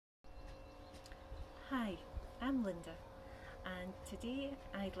Hi, I'm Linda, and today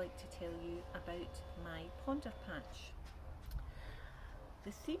I'd like to tell you about my Ponder Patch.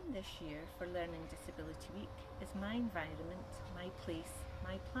 The theme this year for Learning Disability Week is My Environment, My Place,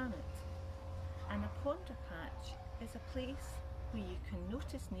 My Planet. And a Ponder Patch is a place where you can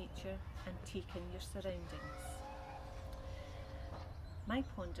notice nature and take in your surroundings. My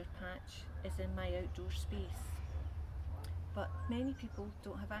Ponder Patch is in my outdoor space, but many people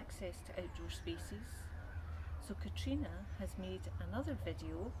don't have access to outdoor spaces. So Katrina has made another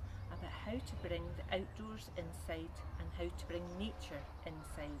video about how to bring the outdoors inside and how to bring nature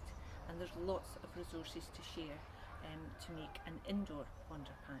inside, and there's lots of resources to share to make an indoor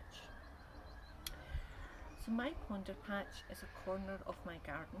Ponder Patch. So my Ponder Patch is a corner of my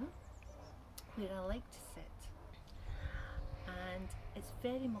garden where I like to sit, and it's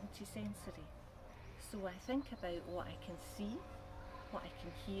very multi-sensory. So I think about what I can see, what I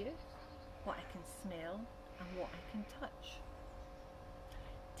can hear, what I can smell, and what I can touch.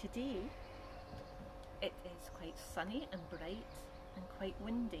 Today it is quite sunny and bright and quite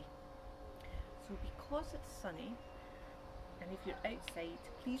windy. So because it's sunny, and if you're outside,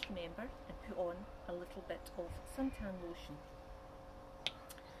 please remember and put on a little bit of suntan lotion.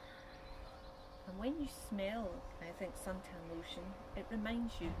 And when you smell, I think, suntan lotion, it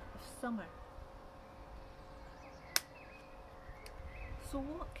reminds you of summer. So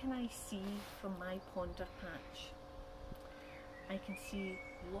what can I see from my Ponder Patch? I can see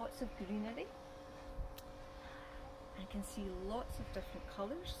lots of greenery. I can see lots of different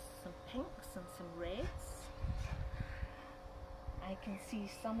colours, some pinks and some reds. I can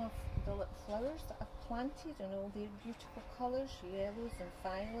see some of the little flowers that I've planted and all their beautiful colours, yellows and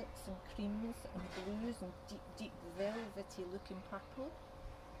violets and creams and blues and deep, deep velvety looking purple.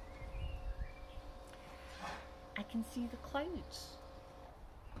 I can see the clouds,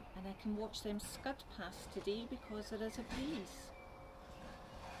 and I can watch them scud past today because there is a breeze.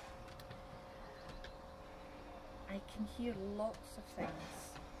 I can hear lots of things.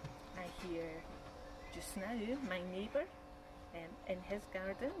 I hear just now my neighbour in his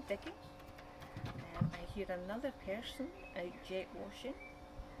garden digging. I hear another person out jet washing.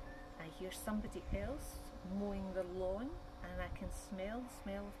 I hear somebody else mowing the lawn, and I can smell the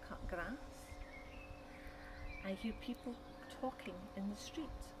smell of cut grass. I hear people talking in the street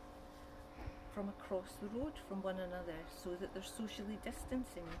from across the road from one another, so that they're socially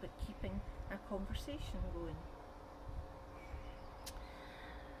distancing but keeping a conversation going.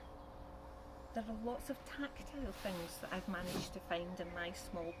 There are lots of tactile things that I've managed to find in my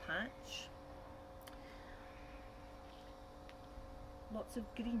small patch. Lots of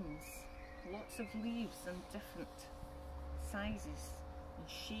greens, lots of leaves in different sizes and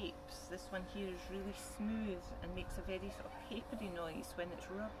shapes. This one here is really smooth and makes a very sort of papery noise when it's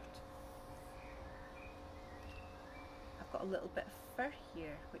rubbed. I've got a little bit of fur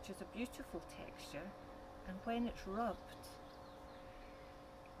here, which is a beautiful texture, and when it's rubbed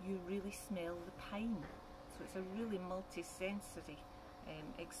you really smell the pine, so it's a really multi-sensory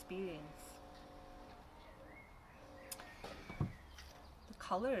experience. The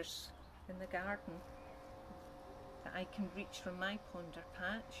colours in the garden that I can reach from my Ponder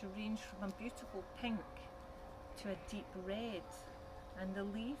Patch range from a beautiful pink to a deep red, and the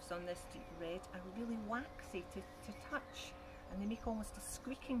leaves on this deep red are really waxy to touch, and they make almost a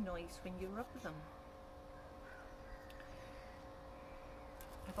squeaking noise when you rub them.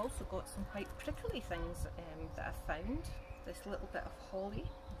 I've also got some quite prickly things that I've found. This little bit of holly,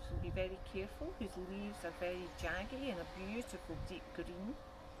 so be very careful, whose leaves are very jaggy and a beautiful deep green.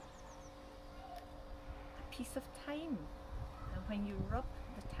 A piece of thyme, and when you rub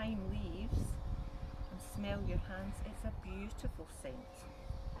the thyme leaves and smell your hands, it's a beautiful scent.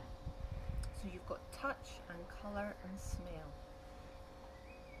 So you've got touch and colour and smell.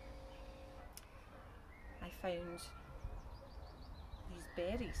 I found these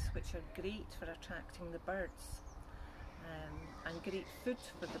berries, which are great for attracting the birds, and great food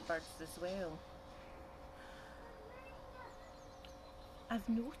for the birds as well. I've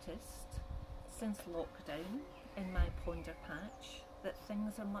noticed since lockdown in my Ponder Patch that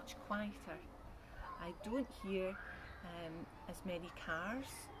things are much quieter. I don't hear as many cars.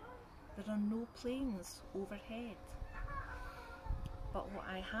 There are no planes overhead. But what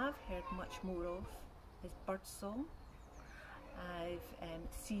I have heard much more of is birdsong. I've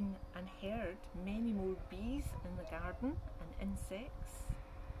seen and heard many more bees in the garden and insects,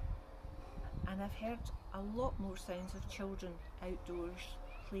 and I've heard a lot more sounds of children outdoors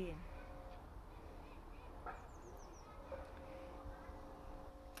playing.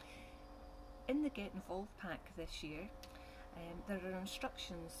 In the Get Involved pack this year, There are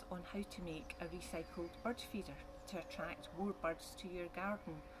instructions on how to make a recycled bird feeder to attract more birds to your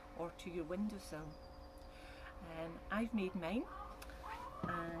garden or to your windowsill. I've made mine,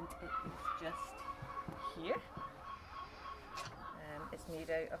 and it is just here. It's made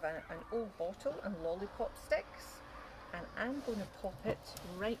out of an old bottle and lollipop sticks, and I'm going to pop it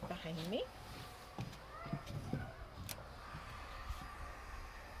right behind me.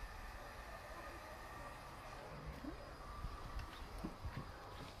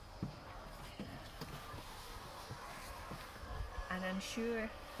 And I'm sure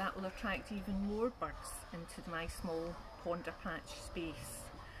that will attract even more birds into my small ponder patch space.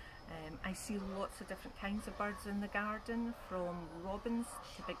 I see lots of different kinds of birds in the garden, from robins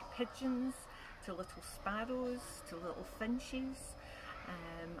to big pigeons to little sparrows to little finches,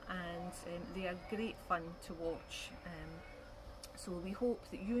 and they are great fun to watch. So we hope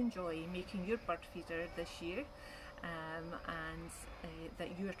that you enjoy making your bird feeder this year, and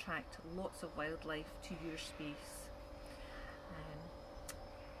that you attract lots of wildlife to your space.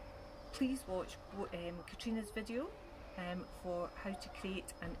 Please watch Katrina's video for how to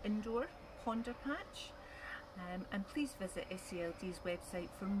create an indoor ponder patch, and please visit SCLD's website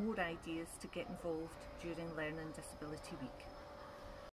for more ideas to get involved during Learning Disability Week.